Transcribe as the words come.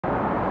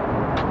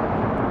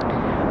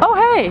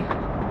Hey.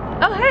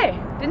 Oh, hey.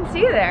 Didn't see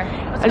you there.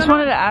 I just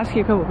wanted to ask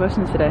you a couple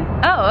questions today.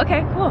 Oh,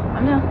 okay, cool.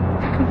 I'm down.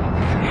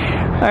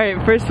 All right,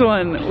 first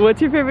one.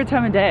 What's your favorite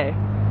time of day?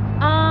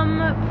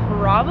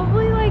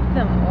 Probably like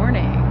the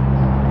morning.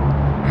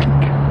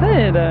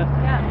 Good.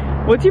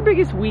 Yeah. What's your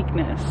biggest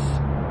weakness?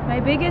 My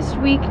biggest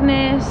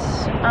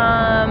weakness,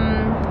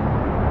 I'm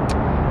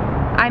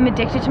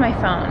addicted to my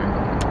phone.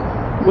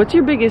 What's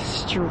your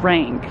biggest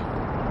strength?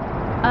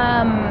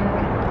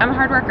 I'm a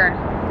hard worker.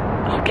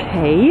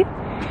 Okay.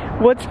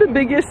 What's the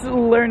biggest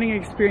learning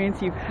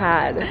experience you've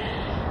had?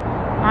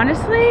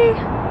 Honestly,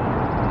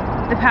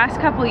 the past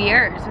couple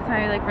years with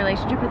my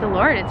relationship with the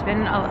Lord, it's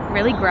been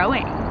really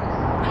growing.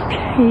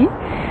 Okay.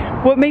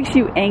 What makes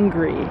you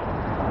angry?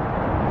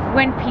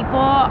 When people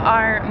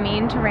are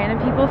mean to random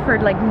people for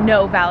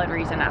no valid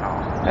reason at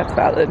all. That's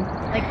valid.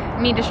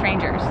 Like mean to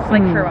strangers.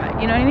 Like for what?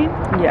 You know what I mean?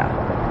 Yeah.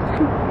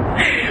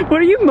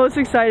 What are you most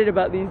excited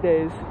about these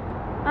days?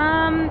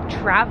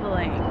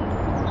 Traveling.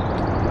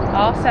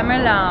 All summer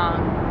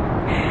long.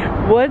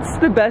 What's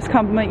the best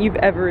compliment you've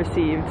ever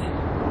received?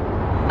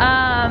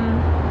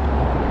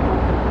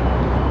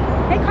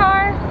 Hey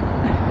car.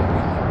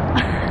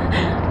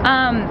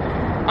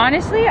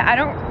 Honestly,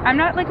 I'm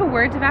not like a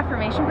words of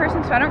affirmation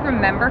person, so I don't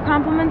remember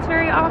compliments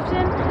very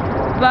often,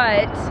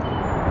 but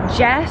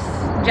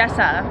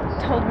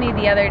Jessa told me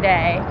the other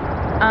day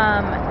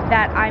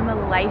that I'm a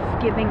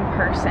life-giving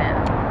person.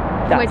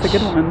 That's a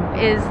good one.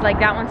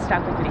 That one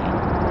stuck with me.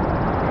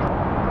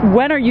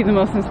 When are you the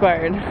most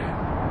inspired?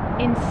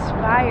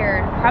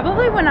 Inspired,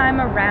 probably when I'm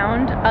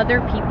around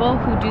other people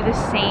who do the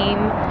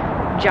same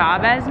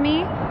job as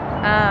me.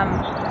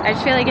 I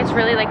just feel like it's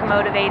really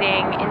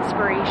motivating,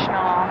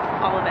 inspirational,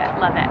 all of it.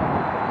 Love it.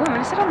 Ooh, I'm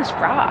gonna sit on this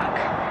rock.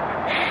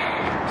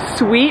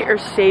 Sweet or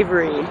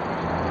savory?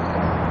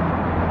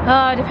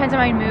 Oh, it depends on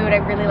my mood. I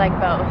really like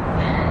both.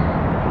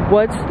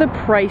 What's the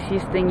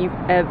priciest thing you've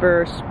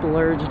ever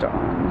splurged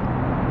on?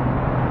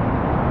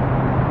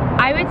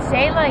 I would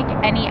say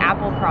any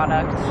Apple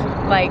product,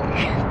 like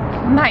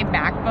my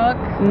MacBook,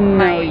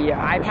 my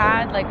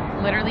iPad, sure.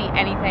 Literally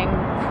anything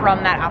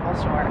from that Apple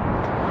store.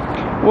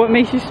 What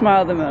makes you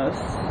smile the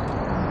most?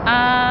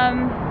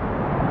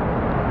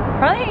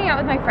 Probably hanging out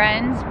with my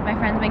friends. My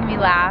friends make me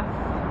laugh.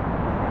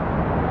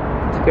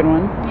 That's a good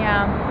one.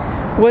 Yeah.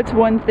 What's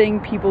one thing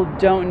people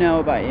don't know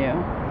about you?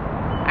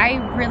 I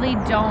really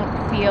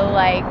don't feel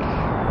like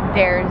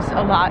there's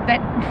a lot that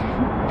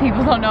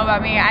people don't know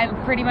about me. I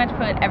pretty much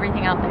put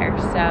everything out there,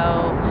 so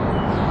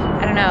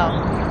I don't know.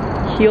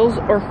 Heels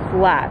or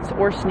flats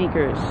or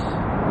sneakers?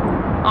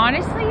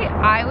 Honestly,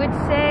 I would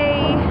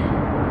say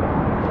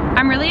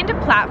I'm really into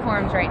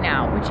platforms right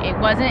now, which it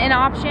wasn't an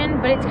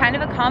option, but it's kind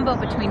of a combo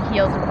between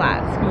heels and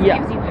flats. It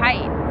gives you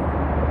height,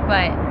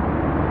 but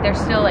they're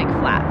still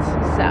flats,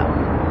 so.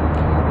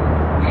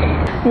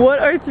 What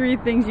are 3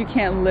 things you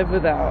can't live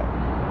without?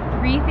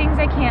 3 things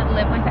I can't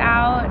live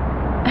without.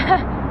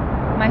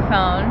 My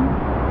phone.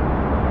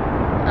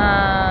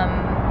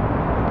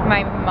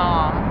 My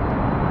mom.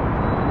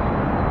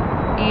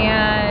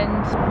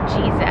 And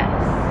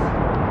Jesus.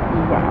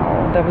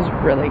 Wow, that was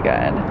really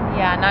good.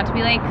 Yeah, not to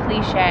be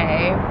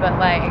cliche, but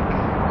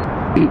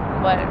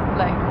what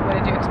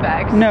did you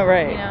expect? No,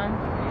 right. You know?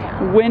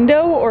 Yeah.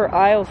 Window or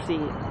aisle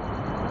seat?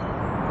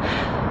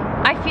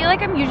 I feel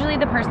like I'm usually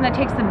the person that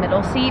takes the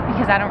middle seat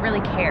because I don't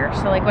really care.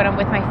 So when I'm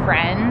with my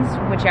friends,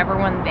 whichever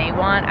one they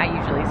want, I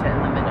usually sit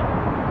in the middle.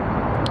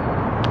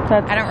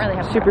 That's I don't really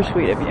have super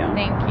sweet of you.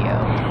 Thank you.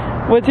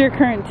 What's your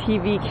current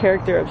TV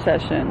character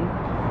obsession?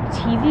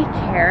 TV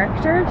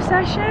character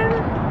obsession?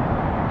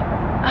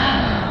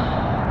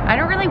 I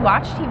don't really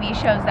watch TV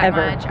shows that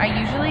much. I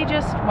usually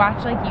just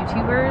watch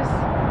YouTubers.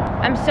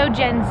 I'm so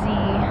Gen Z.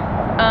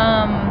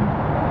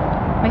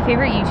 My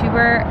favorite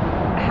YouTuber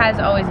has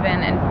always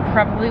been and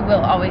probably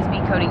will always be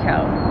Cody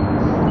Co.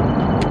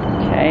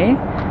 Okay.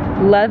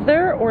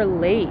 Leather or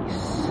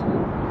lace?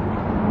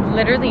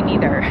 Literally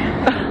neither.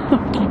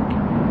 Okay.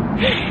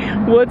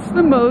 What's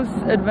the most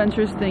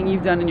adventurous thing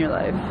you've done in your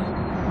life?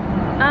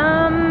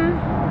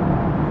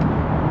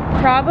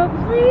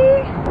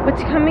 Probably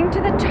what's coming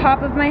to the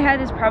top of my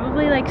head is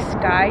probably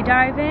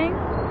skydiving.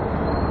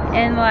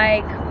 And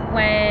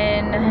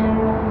when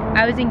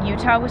I was in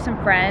Utah with some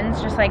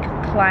friends, just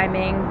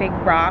climbing big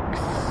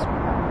rocks.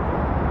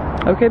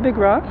 Okay, big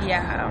rocks?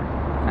 Yeah,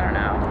 I don't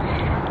know.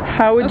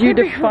 How would you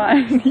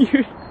define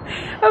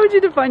how would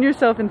you define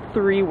yourself in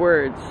 3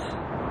 words?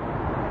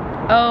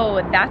 Oh,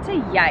 that's a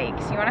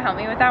yikes. You want to help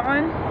me with that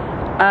one?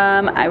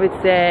 I would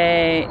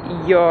say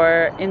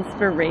you're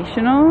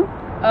inspirational.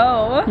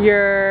 Oh.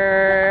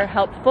 You're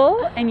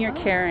helpful and you're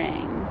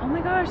caring. Oh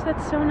my gosh,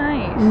 that's so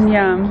nice.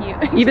 Yeah.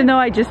 Thank you. Even though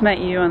I just met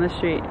you on the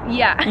street.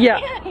 Yeah.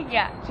 Yeah.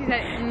 Yeah. She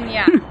said,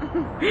 yeah.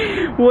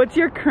 What's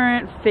your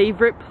current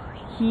favorite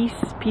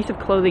piece of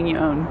clothing you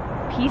own?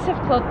 Piece of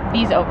clothing?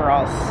 These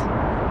overalls.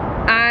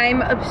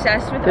 I'm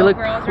obsessed with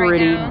overalls right now.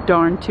 They look pretty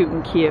darn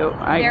tootin' cute,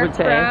 I would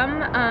say. They're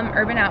from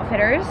Urban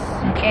Outfitters,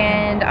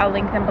 and I'll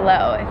link them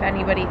below if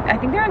anybody, I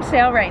think they're on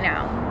sale right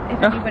now,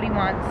 if anybody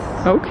wants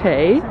some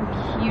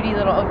cutie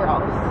little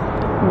overalls.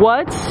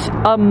 What's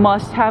a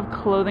must-have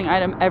clothing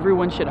item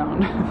everyone should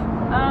own?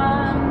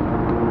 I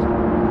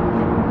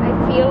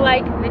feel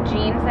like the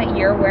jeans that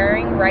you're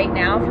wearing right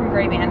now from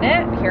Grey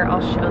Bandit. Here,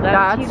 I'll show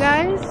them to you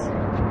guys.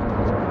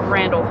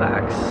 Grand old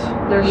facts.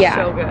 They're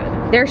so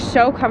good. They're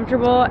so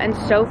comfortable and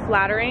so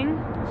flattering.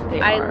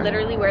 I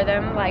literally wear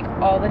them like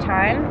all the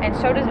time, and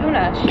so does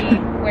Una. She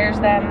wears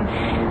them.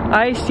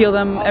 I steal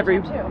them every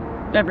once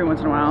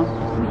in a while.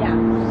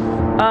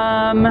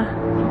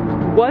 Yeah.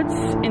 What's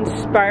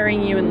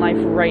inspiring you in life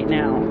right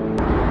now?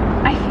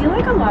 I feel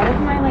like a lot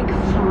of my like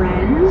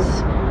friends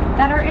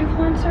that are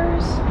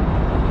influencers,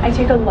 I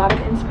take a lot of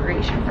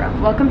inspiration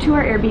from. Welcome to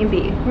our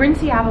Airbnb. We're in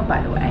Seattle,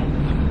 by the way.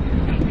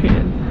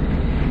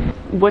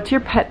 What's your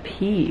pet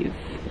peeve?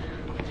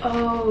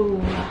 Oh,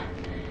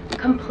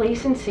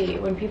 complacency.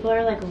 When people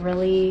are like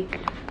really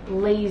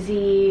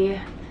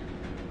lazy.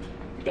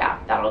 Yeah,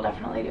 that'll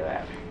definitely do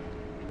it.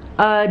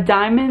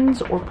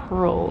 Diamonds or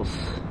pearls?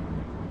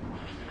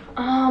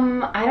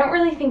 I don't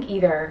really think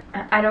either.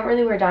 I don't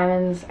really wear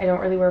diamonds. I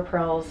don't really wear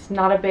pearls.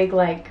 Not a big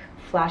like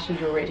flashy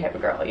jewelry type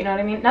of girl, you know what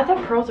I mean? Not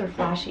that pearls are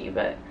flashy,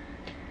 but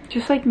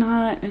just like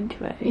not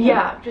into it.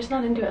 Yeah, just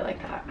not into it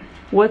like that.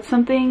 What's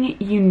something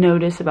you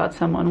notice about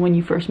someone when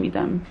you first meet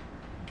them?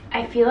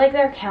 I feel like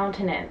their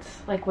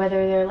countenance, like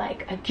whether they're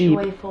like a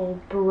joyful,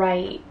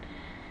 bright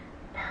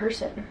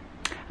person.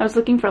 I was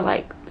looking for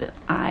like the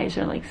eyes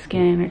or like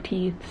skin or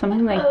teeth,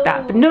 something like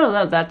that. But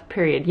no, that's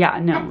period. Yeah,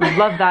 no, I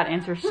love that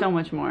answer so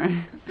much more.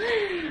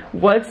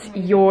 What's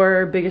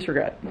your biggest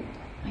regret?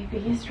 My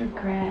biggest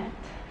regret?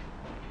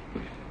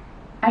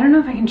 I don't know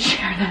if I can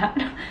share that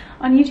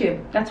on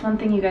YouTube. That's one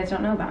thing you guys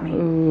don't know about me.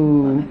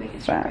 Ooh,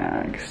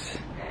 facts.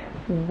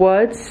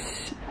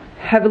 What's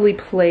heavily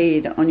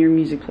played on your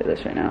music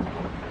playlist right now?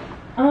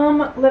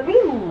 Let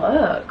me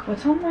look.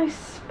 What's on my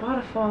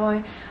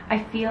Spotify?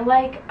 I feel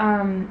like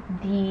a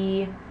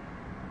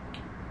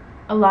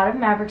lot of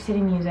Maverick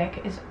City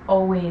music is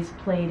always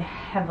played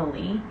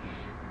heavily,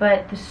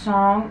 but the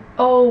song,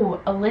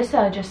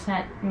 Alyssa just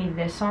sent me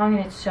this song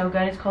and it's so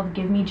good. It's called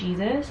Give Me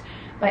Jesus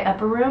by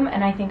Upper Room,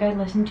 and I think I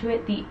listened to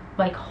it the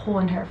like whole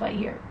entire flight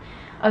here,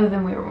 other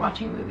than we were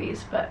watching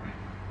movies. But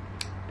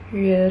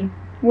period.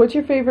 What's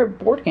your favorite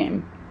board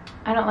game?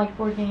 I don't like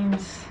board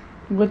games.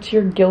 What's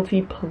your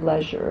guilty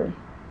pleasure?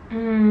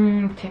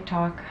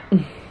 TikTok.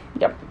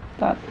 Yep,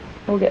 that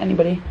will get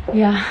anybody.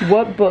 Yeah.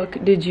 What book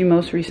did you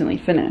most recently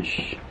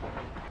finish?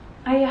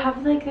 I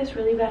have like this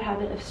really bad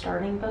habit of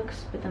starting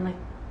books but then like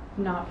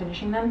not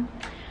finishing them,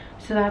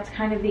 so that's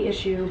kind of the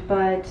issue.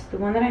 But the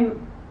one that I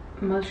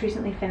most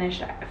recently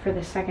finished for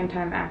the second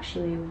time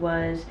actually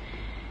was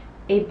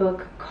a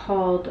book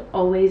called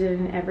Always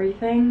and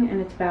Everything, and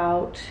it's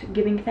about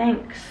giving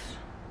thanks.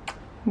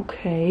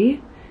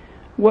 Okay.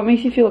 What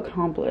makes you feel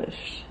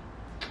accomplished?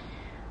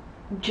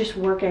 Just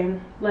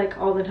working like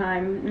all the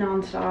time,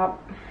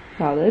 non-stop.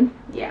 Valid.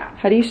 Yeah.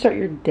 How do you start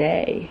your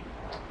day?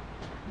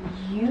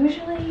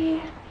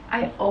 Usually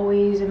I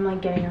always am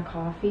like getting a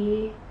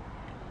coffee,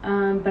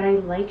 but I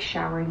like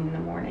showering in the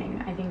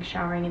morning. I think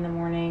showering in the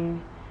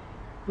morning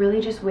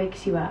really just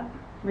wakes you up,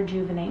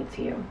 rejuvenates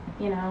you,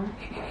 you know?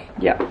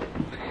 Yeah.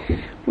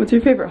 What's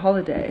your favorite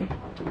holiday?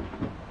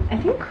 I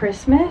think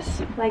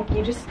Christmas. Like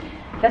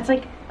that's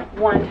like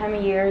one time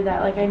a year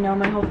that like I know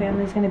my whole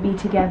family's gonna be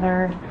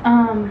together.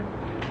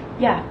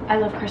 Yeah, I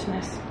love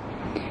Christmas.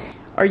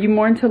 Are you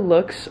more into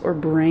looks or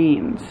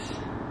brains?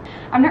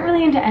 I'm not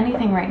really into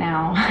anything right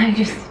now. I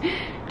just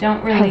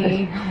don't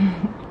really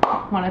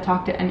want to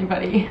talk to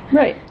anybody.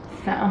 Right.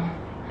 So.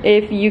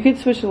 If you could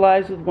switch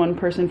lives with one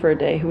person for a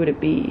day, who would it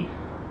be?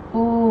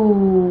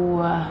 Ooh.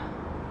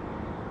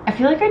 I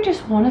feel like I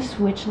just want to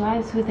switch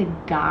lives with a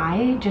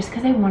guy just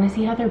because I want to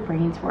see how their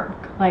brains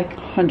work. Like,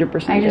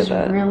 100% I just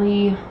get that.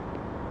 really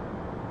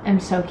am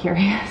so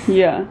curious.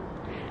 Yeah.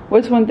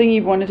 What's one thing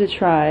you've wanted to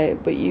try,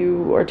 but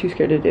you are too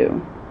scared to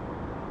do?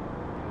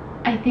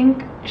 I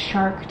think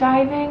shark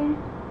diving,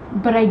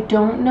 but I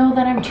don't know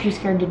that I'm too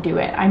scared to do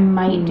it. I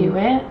might do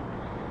it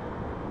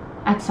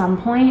at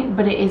some point,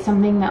 but it is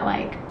something that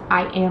like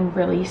I am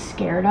really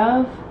scared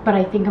of, but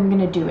I think I'm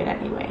gonna do it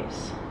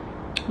anyways.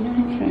 You know what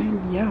I mean?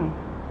 Okay, yeah.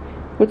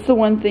 What's the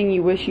one thing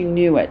you wish you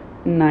knew at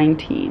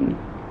 19?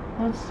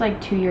 That's like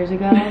 2 years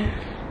ago.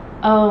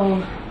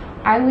 Oh,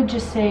 I would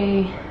just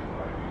say,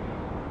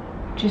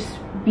 just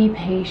be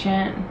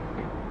patient.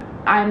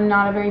 I'm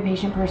not a very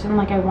patient person.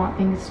 Like, I want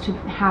things to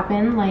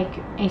happen like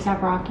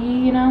A$AP Rocky,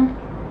 you know?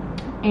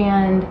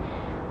 And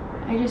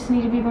I just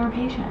need to be more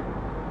patient.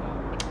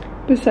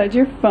 Besides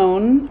your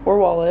phone or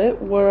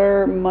wallet, what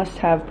are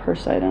must-have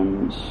purse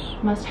items?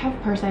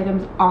 Must-have purse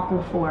items,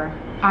 Aquaphor.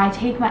 I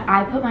put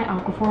my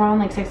Aquaphor on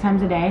like 6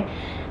 times a day,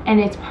 and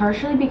it's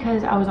partially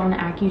because I was on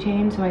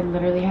Accutane, so I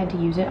literally had to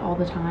use it all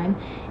the time,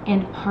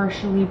 and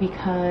partially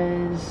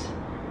because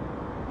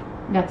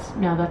that's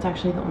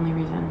actually the only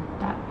reason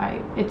that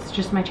it's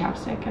just my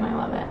chapstick and I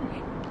love it.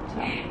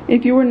 So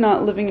if you were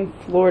not living in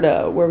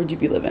Florida, where would you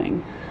be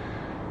living?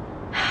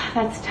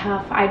 That's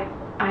tough.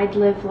 I'd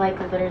live like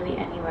literally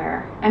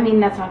anywhere. I mean,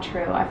 that's not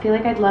true. I feel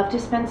like I'd love to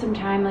spend some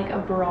time like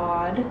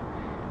abroad.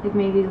 Like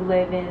maybe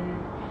live in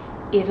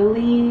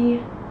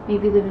Italy,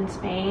 maybe live in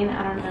Spain,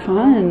 I don't know.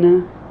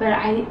 Fun. But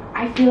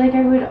I feel like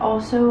I would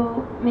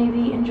also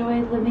maybe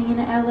enjoy living in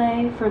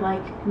LA for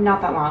like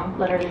not that long,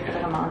 literally for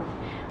like a month.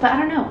 But I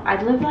don't know,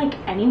 I'd live like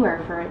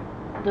anywhere for a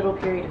little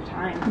period of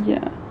time.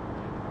 Yeah.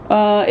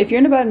 If you're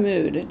in a bad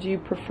mood, do you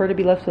prefer to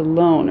be left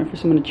alone or for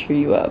someone to cheer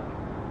you up?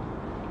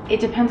 It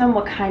depends on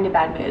what kind of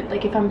bad mood.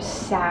 Like if I'm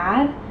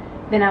sad,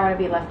 then I want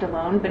to be left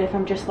alone. But if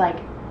I'm just like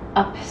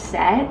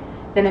upset,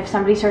 then if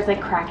somebody starts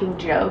like cracking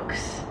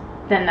jokes,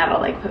 then that'll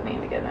like put me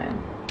in a good mood.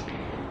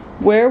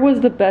 Where was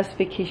the best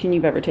vacation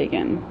you've ever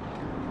taken?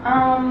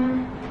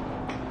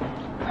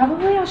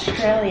 Probably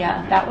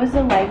Australia. That was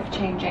a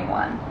life-changing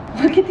one.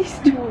 Look at these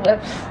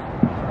tulips.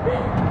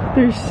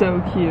 They're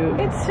so cute.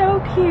 It's so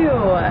cute.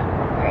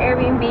 Our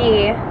Airbnb.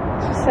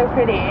 It's just so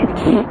pretty.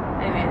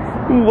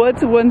 Anyways.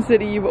 What's one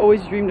city you've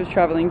always dreamed of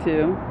traveling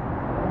to?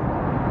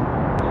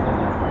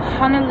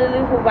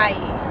 Honolulu,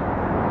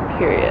 Hawaii.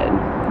 Period.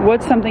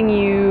 What's something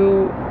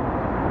you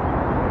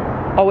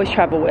always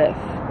travel with?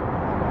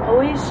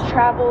 Always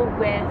travel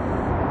with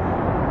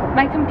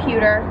my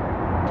computer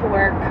to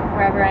work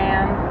wherever I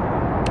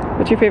am.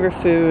 What's your favorite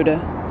food?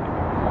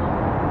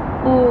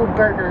 Ooh,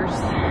 burgers.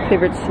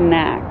 Favorite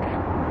snack?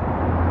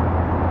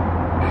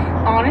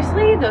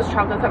 Honestly, those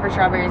chocolate covered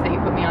strawberries that you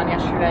put me on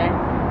yesterday.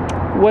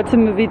 What's a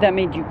movie that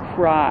made you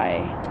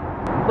cry?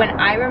 When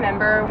I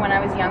remember when I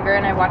was younger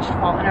and I watched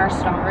Fault in Our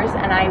Stars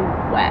and I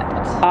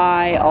wept.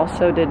 I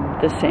also did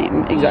the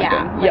same,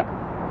 exactly. Yeah,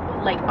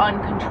 like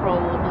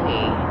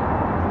uncontrollably.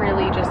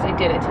 Really just, it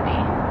did it to me.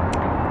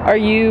 Are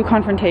you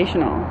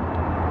confrontational?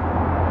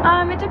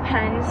 It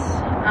depends.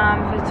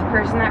 If it's a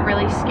person that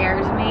really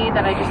scares me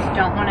that I just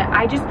don't want to,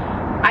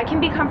 I can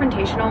be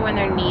confrontational when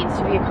there needs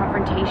to be a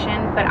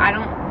confrontation, but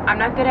I'm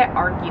not good at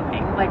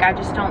arguing. Like I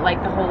just don't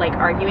like the whole like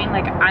arguing.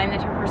 Like I'm the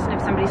type of person,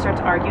 if somebody starts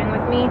arguing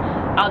with me,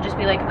 I'll just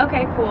be like,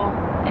 okay, cool,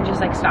 and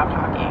just like stop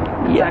talking.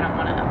 Yeah. I don't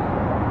want to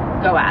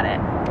go at it.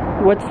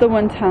 What's the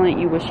one talent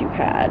you wish you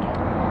had?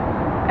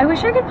 I wish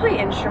I could play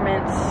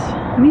instruments.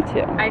 Me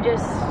too. I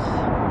just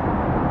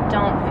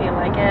don't feel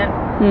like it.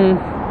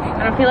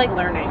 I don't feel like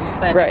learning,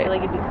 but I feel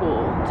like it'd be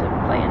cool to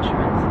play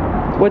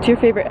instruments. What's your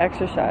favorite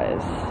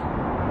exercise?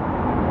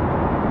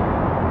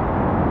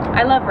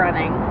 I love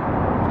running.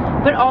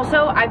 But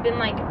also, I've been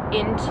like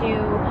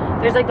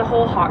there's like the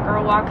whole hot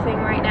girl walk thing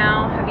right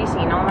now. Have you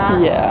seen all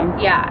that? Yeah.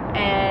 Yeah,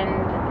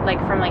 and like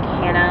from like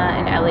Hannah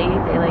and Ellie,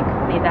 they like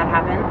made that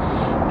happen.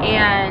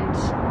 And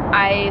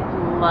I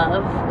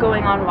love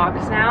going on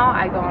walks now.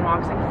 I go on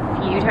walks like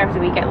a few times a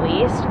week at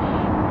least.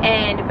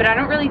 But I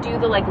don't really do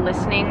the like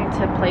listening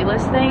to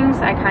playlist things.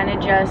 I kind of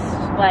just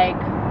like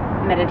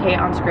meditate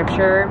on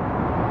scripture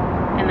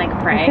and like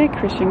pray. Okay,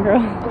 Christian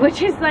girl.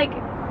 Which is like,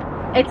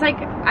 it's like,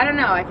 I don't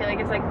know, I feel like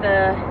it's like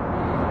the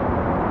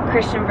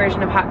Christian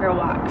version of hot girl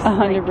walks.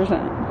 100%.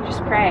 Like, you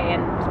just pray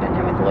and spend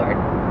time with the Lord.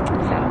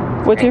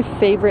 So what's your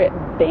favorite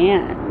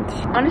band?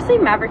 Honestly,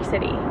 Maverick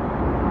City.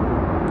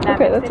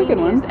 Okay, that's a good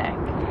one.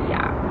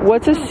 Yeah.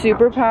 What's a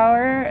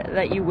superpower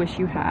that you wish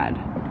you had?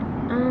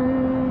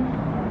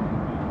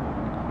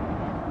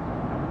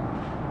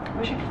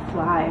 I wish I could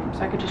fly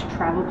so I could just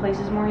travel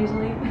places more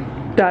easily.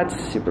 That's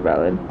super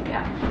valid.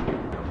 Yeah.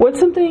 What's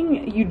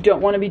something you don't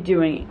want to be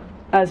doing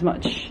as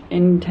much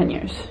in 10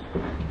 years?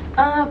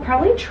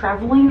 Probably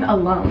traveling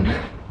alone.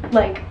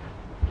 Like,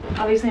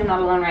 obviously I'm not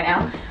alone right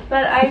now,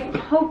 but I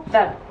hope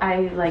that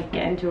I like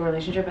get into a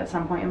relationship at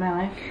some point in my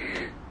life.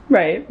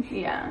 Right.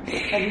 Yeah,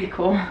 that'd be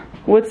cool.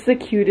 What's the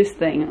cutest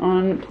thing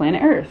on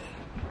planet Earth?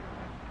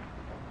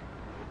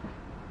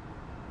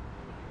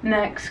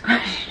 Next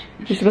question.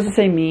 You're supposed to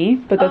say me,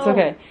 but that's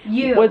okay.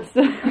 You.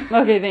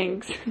 Okay,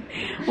 thanks.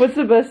 What's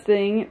the best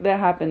thing that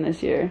happened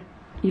this year,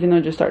 even though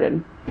it just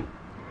started?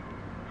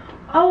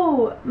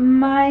 Oh,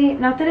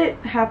 not that it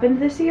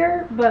happened this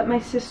year, but my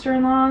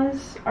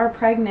sister-in-laws are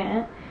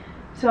pregnant.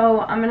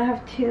 So I'm gonna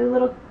have 2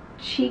 little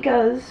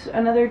chicas,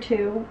 another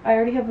 2. I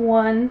already have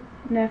 1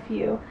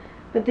 nephew.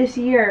 But this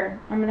year,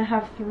 I'm gonna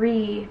have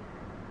 3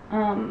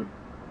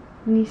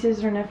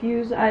 nieces or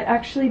nephews. I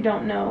actually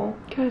don't know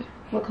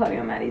what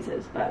Claudio Maddie's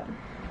is, but...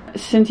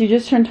 Since you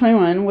just turned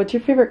 21, what's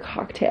your favorite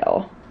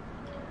cocktail?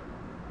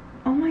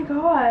 Oh my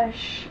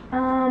gosh.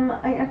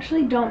 I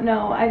actually don't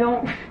know. I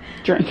don't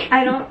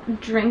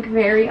drink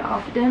very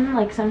often.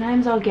 Like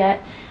sometimes I'll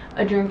get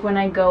a drink when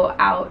I go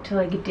out to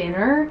like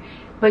dinner,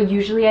 but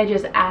usually I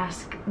just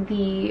ask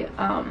the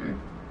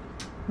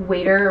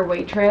waiter or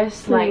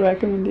waitress, like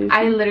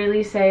I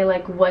literally say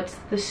like, what's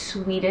the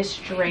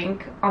sweetest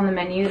drink on the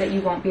menu that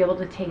you won't be able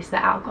to taste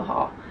the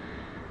alcohol?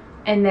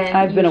 And then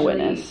I've been a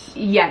witness.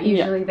 Yeah,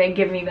 usually they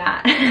give me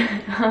that.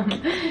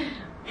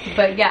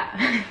 But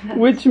yeah.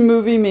 Which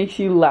movie makes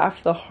you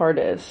laugh the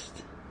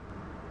hardest?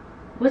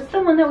 What's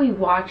the one that we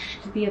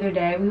watched the other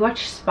day? We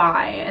watched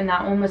Spy, and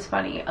that one was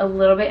funny. A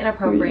little bit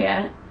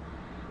inappropriate.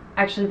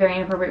 Actually very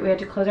inappropriate. We had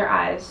to close our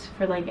eyes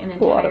for like an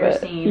entire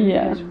scene.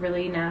 Yeah. It was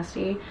really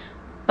nasty,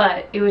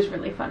 but it was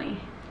really funny.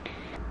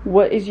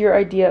 What is your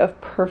idea of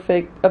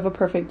a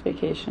perfect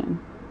vacation?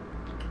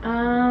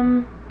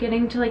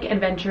 Getting to like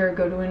adventure,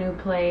 go to a new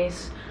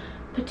place,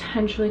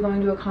 potentially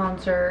going to a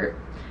concert.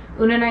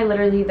 Una and I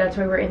literally, that's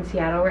why we're in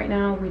Seattle right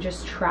now. We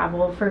just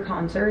travel for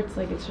concerts.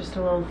 Like, it's just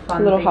a little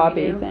fun little thing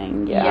hobby to do.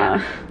 thing.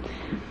 Yeah.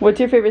 What's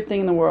your favorite thing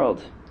in the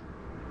world?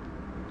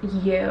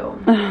 You.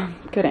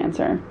 Good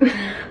answer.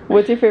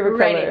 What's your favorite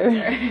color?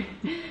 Answer.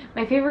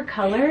 My favorite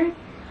color?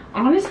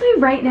 Honestly,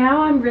 right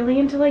now I'm really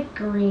into like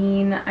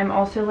green. I'm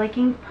also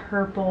liking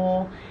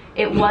purple.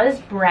 It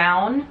was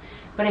brown,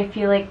 but I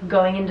feel like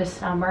going into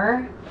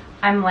summer,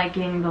 I'm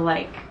liking the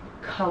like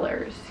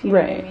colors. You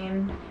know what I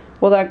mean?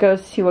 Well, that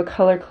goes to what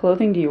color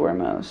clothing do you wear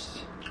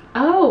most?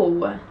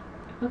 Oh,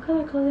 what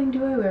color clothing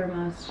do I wear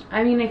most?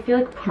 I mean, I feel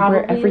like probably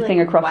wear everything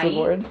like across white the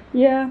board.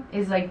 Yeah.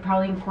 is like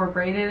probably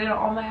incorporated in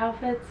all my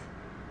outfits.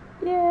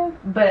 Yeah.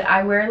 But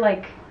I wear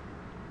like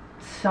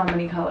so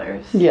many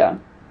colors. Yeah.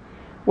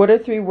 What are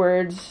 3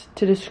 words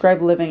to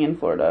describe living in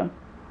Florida?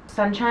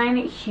 Sunshine,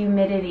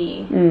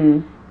 humidity,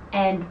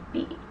 and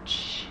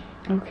beach.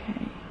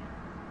 Okay.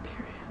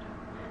 Period.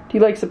 Do you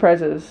like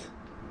surprises?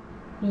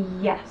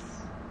 Yes.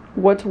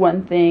 What's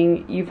one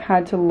thing you've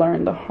had to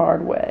learn the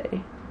hard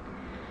way?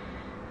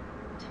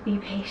 To be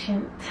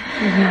patient.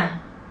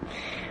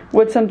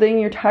 What's something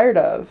you're tired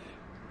of?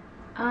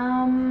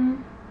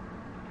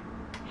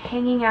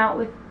 Hanging out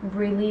with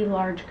really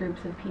large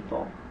groups of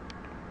people.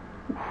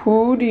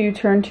 Who do you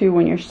turn to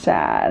when you're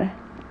sad?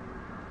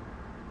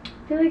 I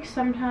feel like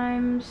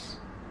sometimes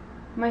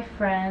my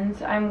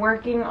friends, I'm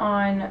working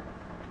on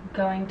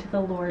going to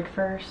the Lord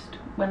first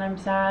when I'm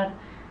sad,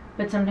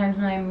 but sometimes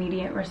my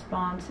immediate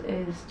response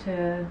is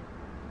to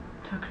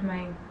talk to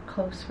my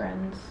close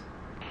friends.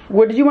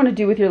 What did you want to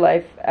do with your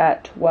life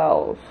at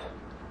 12?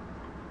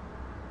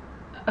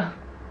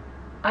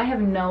 I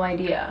have no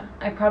idea.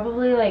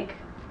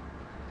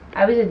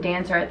 I was a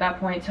dancer at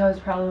that point, so I was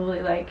probably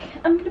like,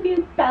 I'm gonna be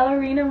a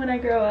ballerina when I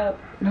grow up.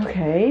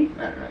 Okay.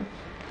 I don't know.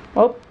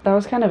 Well, that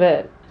was kind of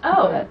it.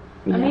 Oh, but,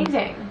 yeah.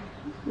 amazing.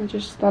 I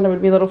just thought it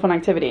would be a little fun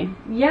activity.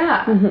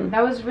 Yeah,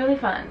 that was really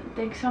fun.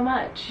 Thanks so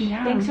much.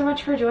 Yeah. Thanks so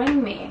much for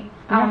joining me.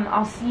 Yeah.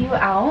 I'll see you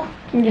out.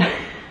 Yeah.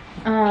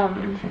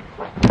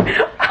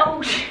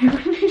 Oh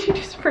shoot, she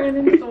just ran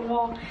into the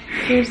wall.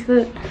 There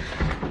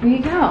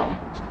you go.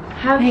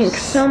 Have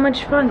so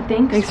much fun.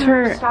 Thanks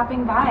for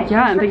stopping by.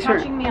 Yeah, thanks for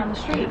touching me on the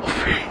street.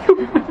 Oh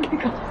my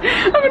God.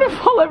 I'm gonna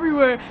fall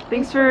everywhere.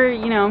 Thanks for,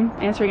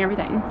 answering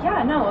everything.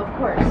 Yeah, no, of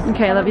course.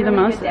 Okay, I love you the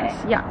Really most. good day.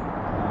 Yeah.